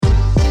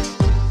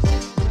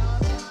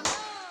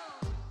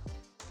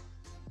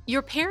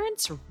Your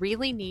parents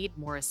really need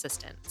more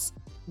assistance,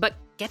 but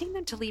getting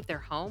them to leave their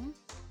home,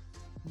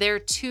 their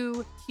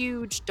two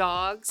huge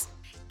dogs,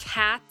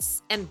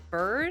 cats, and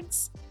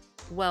birds,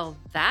 well,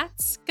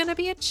 that's going to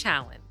be a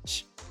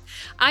challenge.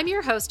 I'm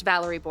your host,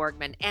 Valerie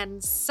Borgman,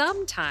 and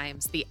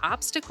sometimes the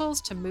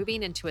obstacles to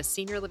moving into a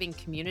senior living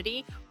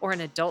community or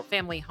an adult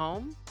family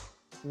home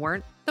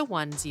weren't the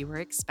ones you were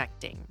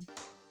expecting.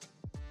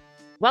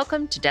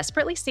 Welcome to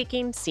Desperately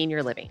Seeking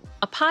Senior Living,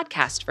 a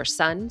podcast for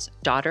sons,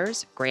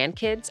 daughters,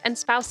 grandkids, and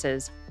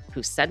spouses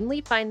who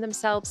suddenly find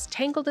themselves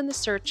tangled in the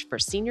search for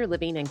senior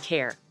living and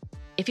care.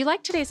 If you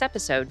like today's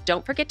episode,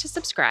 don't forget to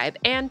subscribe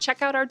and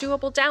check out our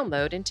doable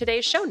download in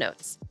today's show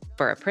notes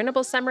for a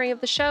printable summary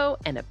of the show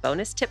and a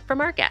bonus tip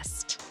from our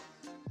guest.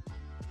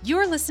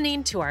 You're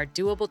listening to our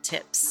doable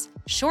tips,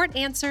 short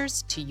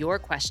answers to your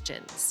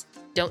questions.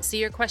 Don't see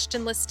your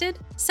question listed?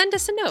 Send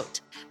us a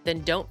note. Then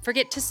don't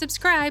forget to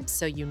subscribe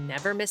so you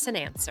never miss an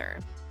answer.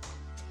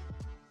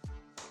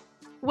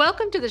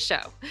 Welcome to the show.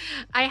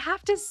 I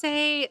have to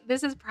say,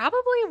 this is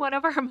probably one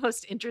of our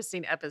most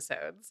interesting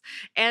episodes.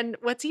 And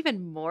what's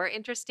even more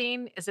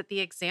interesting is that the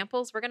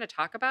examples we're going to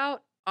talk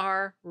about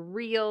are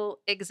real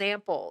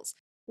examples.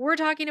 We're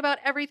talking about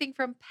everything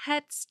from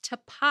pets to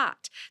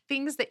pot,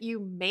 things that you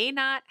may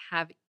not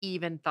have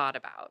even thought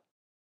about.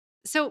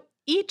 So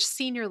each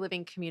senior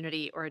living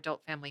community or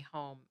adult family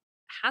home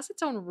has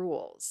its own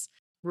rules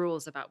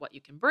about what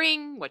you can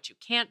bring, what you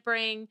can't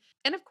bring.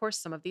 And of course,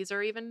 some of these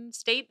are even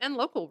state and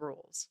local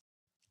rules.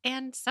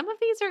 And some of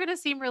these are going to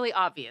seem really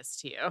obvious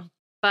to you.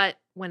 But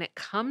when it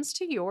comes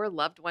to your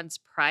loved one's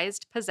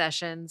prized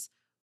possessions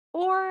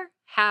or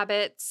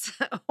habits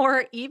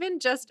or even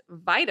just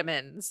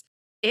vitamins,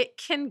 it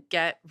can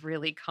get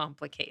really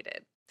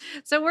complicated.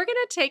 So we're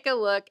going to take a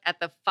look at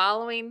the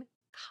following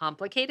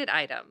complicated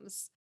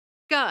items.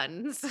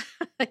 Guns.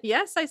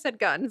 Yes, I said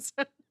guns.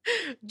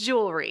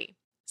 Jewelry,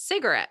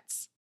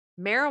 cigarettes,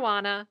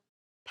 marijuana,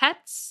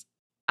 pets,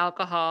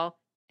 alcohol,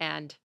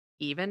 and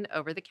even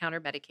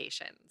over-the-counter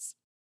medications.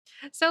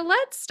 So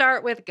let's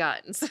start with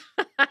guns.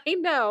 I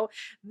know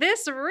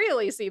this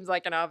really seems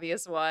like an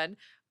obvious one,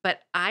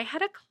 but I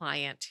had a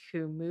client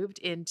who moved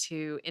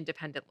into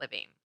independent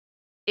living.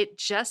 It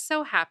just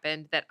so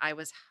happened that I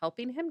was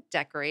helping him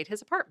decorate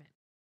his apartment.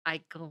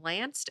 I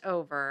glanced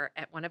over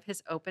at one of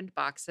his opened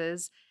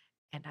boxes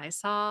and I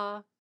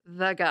saw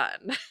the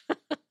gun.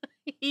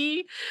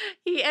 he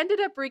he ended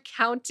up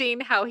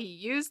recounting how he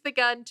used the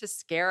gun to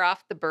scare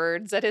off the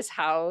birds at his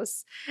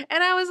house.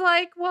 And I was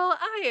like, "Well,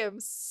 I am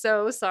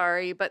so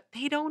sorry, but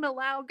they don't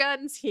allow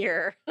guns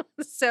here."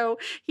 So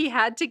he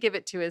had to give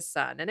it to his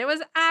son, and it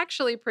was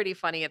actually pretty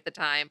funny at the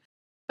time.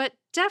 But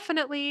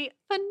definitely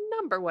the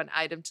number one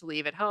item to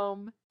leave at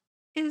home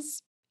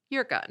is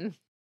your gun.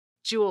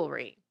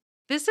 Jewelry.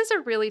 This is a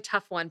really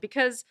tough one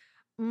because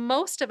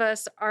most of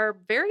us are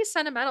very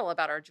sentimental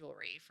about our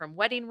jewelry, from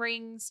wedding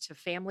rings to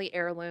family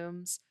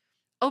heirlooms.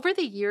 Over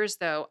the years,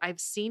 though, I've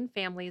seen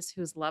families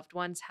whose loved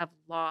ones have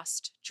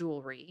lost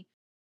jewelry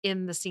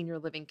in the senior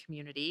living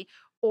community,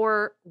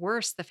 or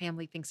worse, the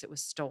family thinks it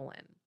was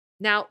stolen.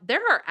 Now,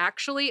 there are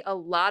actually a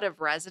lot of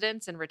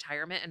residents in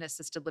retirement and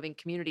assisted living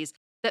communities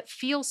that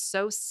feel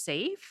so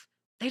safe,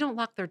 they don't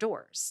lock their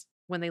doors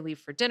when they leave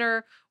for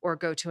dinner or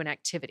go to an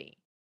activity,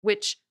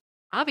 which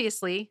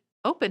obviously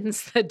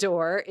opens the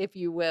door, if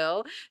you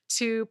will,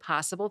 to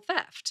possible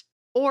theft.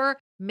 Or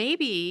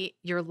maybe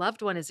your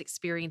loved one is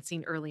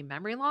experiencing early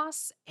memory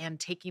loss and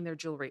taking their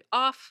jewelry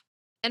off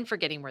and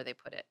forgetting where they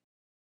put it.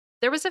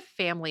 There was a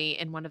family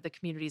in one of the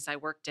communities I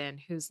worked in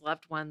whose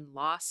loved one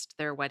lost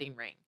their wedding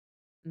ring.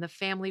 And the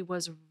family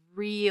was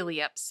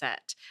really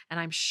upset. And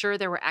I'm sure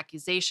there were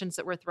accusations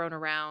that were thrown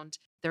around.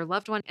 Their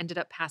loved one ended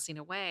up passing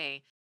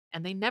away,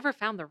 and they never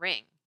found the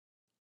ring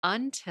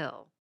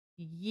until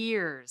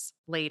years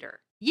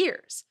later.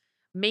 Years.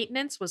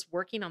 Maintenance was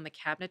working on the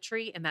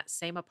cabinetry in that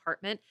same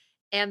apartment,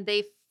 and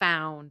they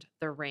found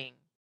the ring.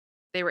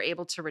 They were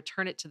able to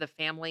return it to the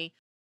family.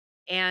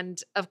 And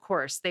of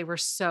course, they were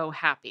so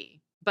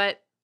happy.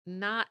 But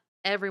not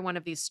every one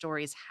of these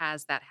stories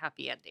has that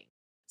happy ending.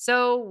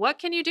 So, what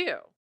can you do?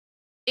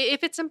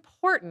 If it's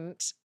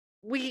important,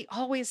 we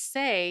always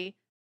say,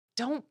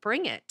 don't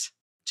bring it.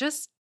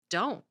 Just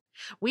don't.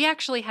 We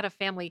actually had a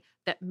family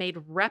that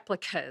made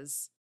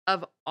replicas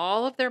of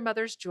all of their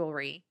mother's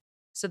jewelry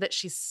so that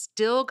she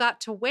still got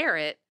to wear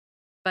it,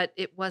 but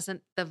it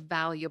wasn't the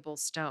valuable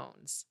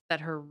stones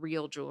that her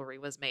real jewelry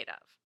was made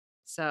of.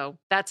 So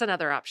that's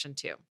another option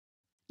too.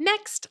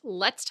 Next,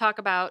 let's talk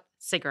about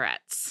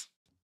cigarettes.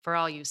 For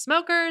all you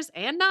smokers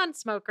and non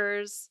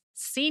smokers,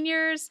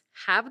 seniors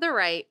have the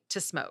right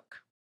to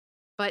smoke.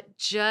 But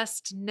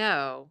just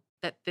know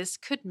that this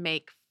could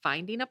make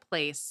finding a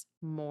place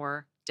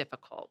more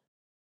difficult.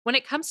 When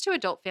it comes to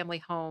adult family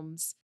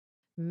homes,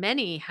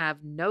 many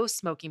have no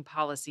smoking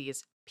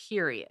policies,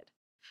 period.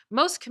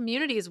 Most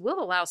communities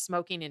will allow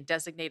smoking in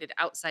designated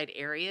outside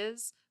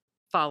areas,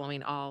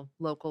 following all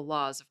local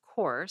laws, of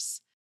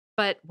course.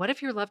 But what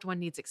if your loved one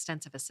needs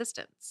extensive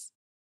assistance?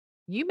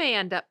 You may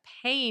end up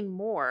paying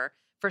more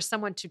for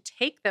someone to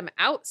take them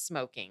out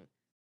smoking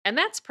And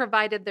that's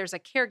provided there's a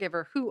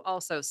caregiver who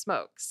also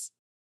smokes.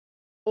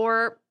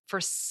 Or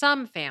for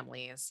some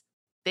families,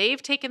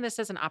 they've taken this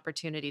as an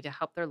opportunity to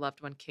help their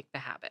loved one kick the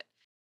habit.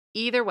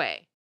 Either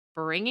way,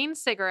 bringing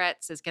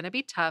cigarettes is going to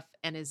be tough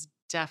and is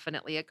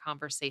definitely a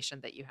conversation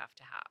that you have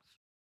to have.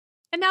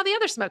 And now the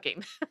other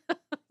smoking,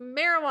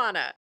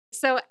 marijuana.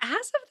 So, as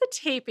of the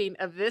taping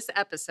of this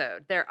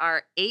episode, there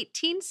are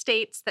 18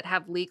 states that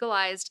have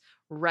legalized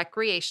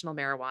recreational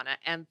marijuana,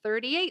 and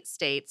 38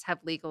 states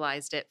have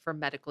legalized it for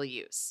medical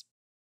use.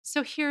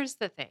 So, here's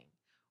the thing,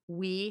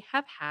 we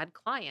have had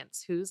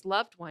clients whose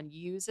loved one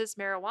uses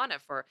marijuana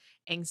for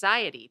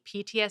anxiety,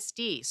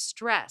 PTSD,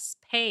 stress,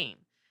 pain.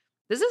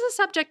 This is a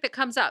subject that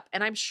comes up,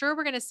 and I'm sure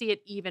we're going to see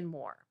it even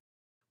more.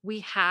 We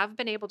have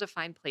been able to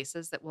find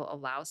places that will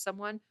allow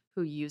someone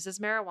who uses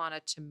marijuana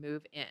to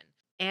move in,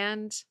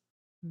 and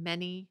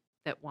many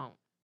that won't.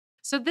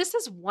 So, this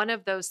is one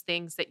of those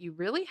things that you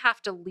really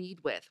have to lead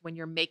with when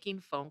you're making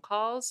phone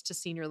calls to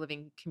senior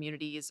living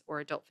communities or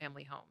adult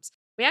family homes.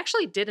 We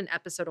actually did an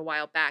episode a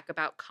while back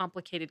about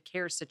complicated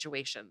care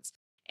situations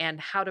and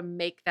how to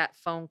make that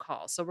phone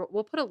call. So,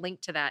 we'll put a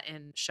link to that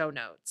in show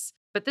notes.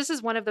 But this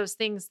is one of those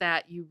things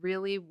that you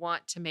really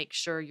want to make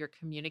sure you're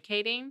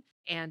communicating,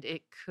 and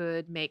it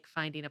could make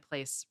finding a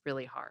place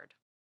really hard.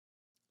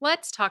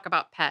 Let's talk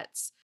about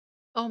pets.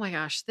 Oh my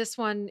gosh, this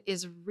one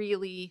is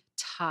really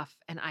tough,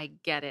 and I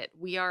get it.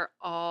 We are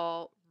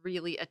all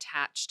really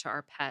attached to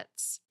our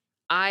pets.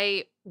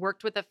 I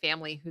worked with a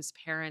family whose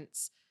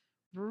parents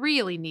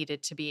really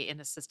needed to be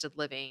in assisted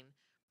living.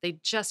 They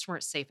just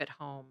weren't safe at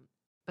home.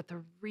 But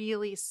the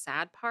really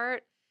sad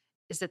part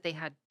is that they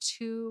had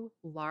two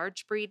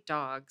large breed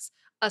dogs,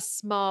 a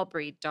small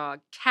breed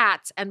dog,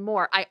 cats, and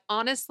more. I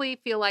honestly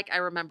feel like I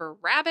remember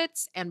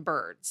rabbits and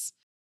birds.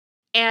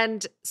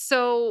 And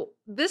so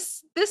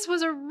this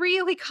was a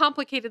really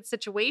complicated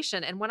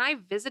situation, and when I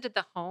visited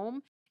the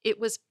home, it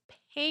was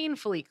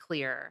painfully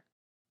clear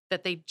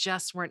that they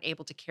just weren't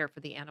able to care for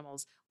the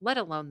animals, let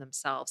alone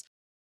themselves.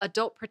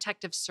 Adult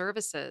Protective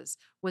Services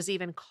was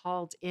even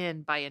called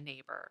in by a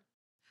neighbor.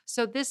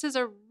 So this is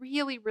a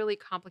really, really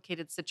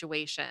complicated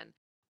situation.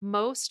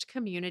 Most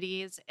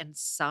communities and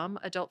some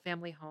adult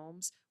family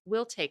homes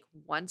will take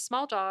one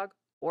small dog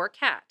or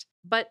cat,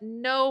 but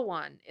no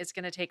one is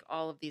going to take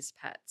all of these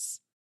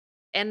pets.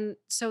 And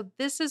so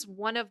this is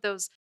one of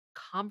those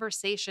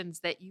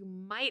conversations that you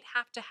might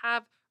have to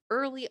have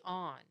early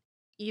on,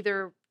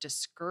 either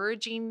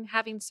discouraging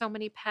having so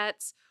many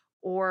pets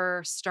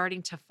or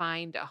starting to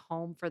find a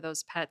home for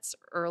those pets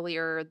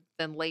earlier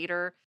than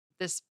later.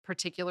 This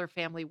particular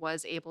family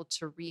was able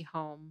to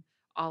rehome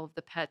all of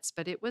the pets,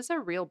 but it was a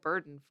real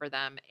burden for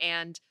them.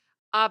 And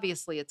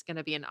obviously, it's going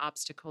to be an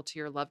obstacle to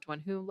your loved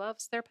one who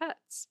loves their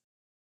pets.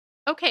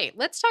 Okay,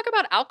 let's talk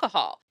about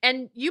alcohol.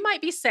 And you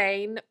might be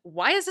saying,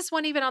 why is this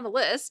one even on the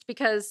list?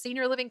 Because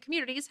senior living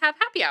communities have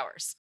happy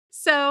hours.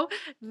 So,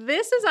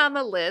 this is on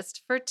the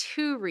list for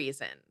two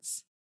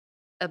reasons: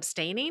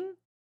 abstaining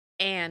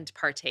and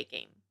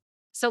partaking.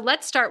 So,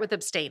 let's start with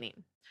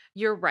abstaining.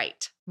 You're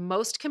right.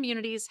 Most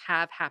communities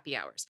have happy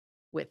hours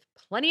with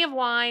plenty of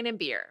wine and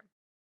beer.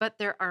 But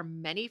there are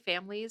many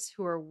families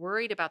who are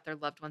worried about their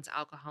loved one's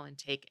alcohol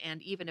intake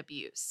and even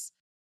abuse.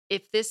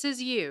 If this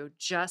is you,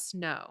 just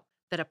know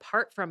that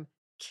apart from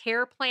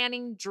care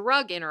planning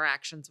drug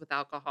interactions with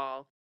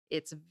alcohol,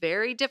 it's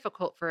very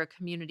difficult for a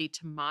community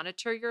to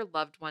monitor your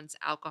loved one's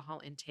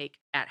alcohol intake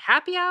at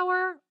happy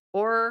hour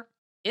or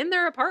in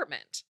their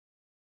apartment.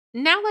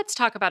 Now let's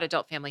talk about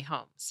adult family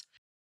homes.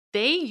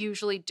 They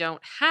usually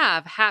don't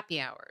have happy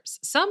hours.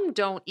 Some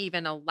don't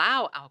even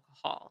allow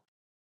alcohol,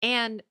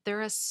 and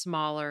they're a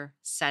smaller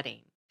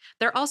setting.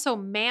 They're also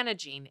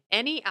managing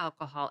any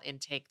alcohol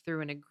intake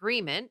through an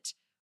agreement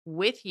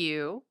with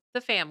you,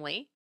 the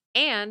family,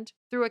 and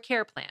through a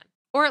care plan,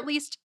 or at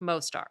least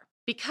most are.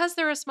 Because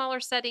they're a smaller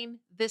setting,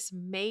 this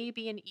may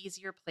be an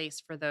easier place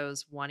for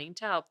those wanting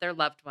to help their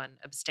loved one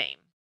abstain.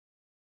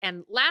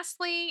 And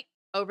lastly,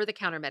 over the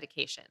counter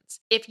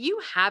medications. If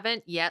you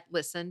haven't yet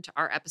listened to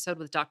our episode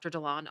with Dr.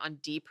 Delon on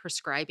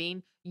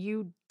deprescribing,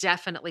 you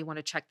definitely want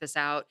to check this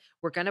out.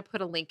 We're going to put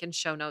a link in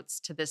show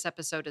notes to this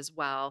episode as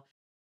well.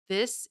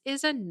 This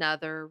is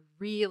another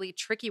really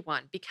tricky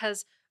one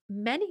because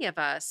many of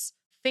us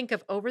think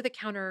of over the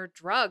counter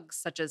drugs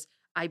such as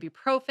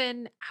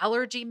ibuprofen,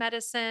 allergy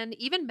medicine,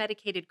 even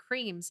medicated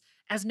creams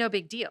as no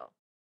big deal.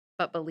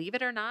 But believe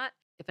it or not,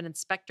 if an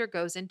inspector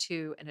goes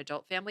into an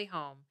adult family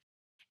home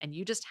and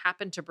you just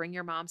happen to bring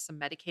your mom some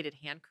medicated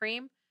hand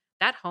cream,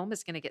 that home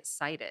is going to get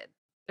cited.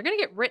 They're going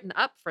to get written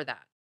up for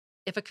that.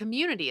 If a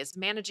community is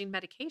managing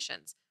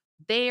medications,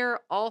 they're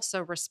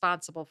also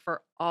responsible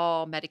for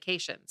all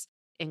medications,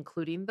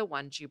 including the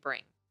ones you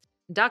bring.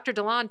 Dr.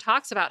 DeLon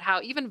talks about how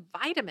even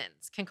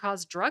vitamins can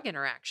cause drug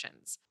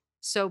interactions.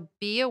 So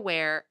be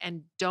aware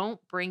and don't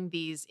bring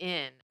these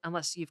in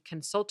unless you've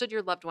consulted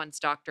your loved one's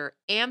doctor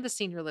and the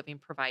senior living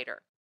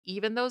provider.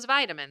 Even those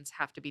vitamins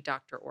have to be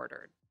doctor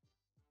ordered.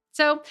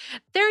 So,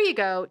 there you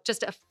go.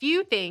 Just a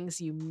few things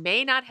you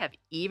may not have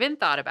even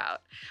thought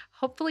about.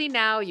 Hopefully,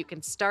 now you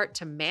can start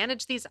to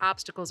manage these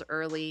obstacles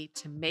early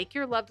to make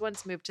your loved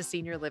ones move to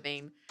senior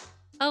living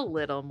a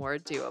little more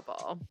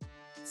doable.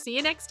 See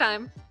you next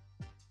time.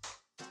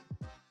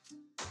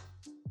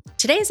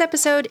 Today's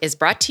episode is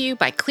brought to you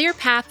by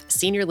ClearPath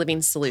Senior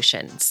Living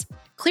Solutions.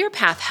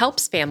 ClearPath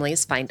helps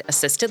families find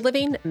assisted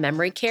living,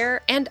 memory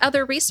care, and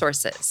other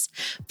resources.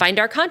 Find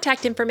our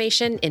contact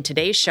information in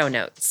today's show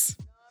notes.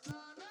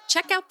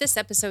 Check out this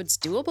episode's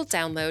doable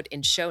download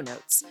in show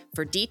notes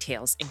for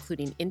details,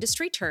 including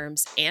industry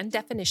terms and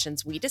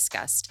definitions we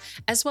discussed,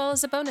 as well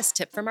as a bonus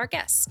tip from our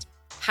guest.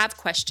 Have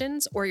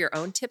questions or your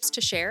own tips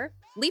to share?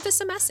 Leave us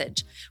a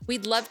message.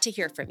 We'd love to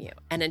hear from you.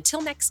 And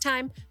until next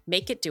time,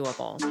 make it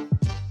doable.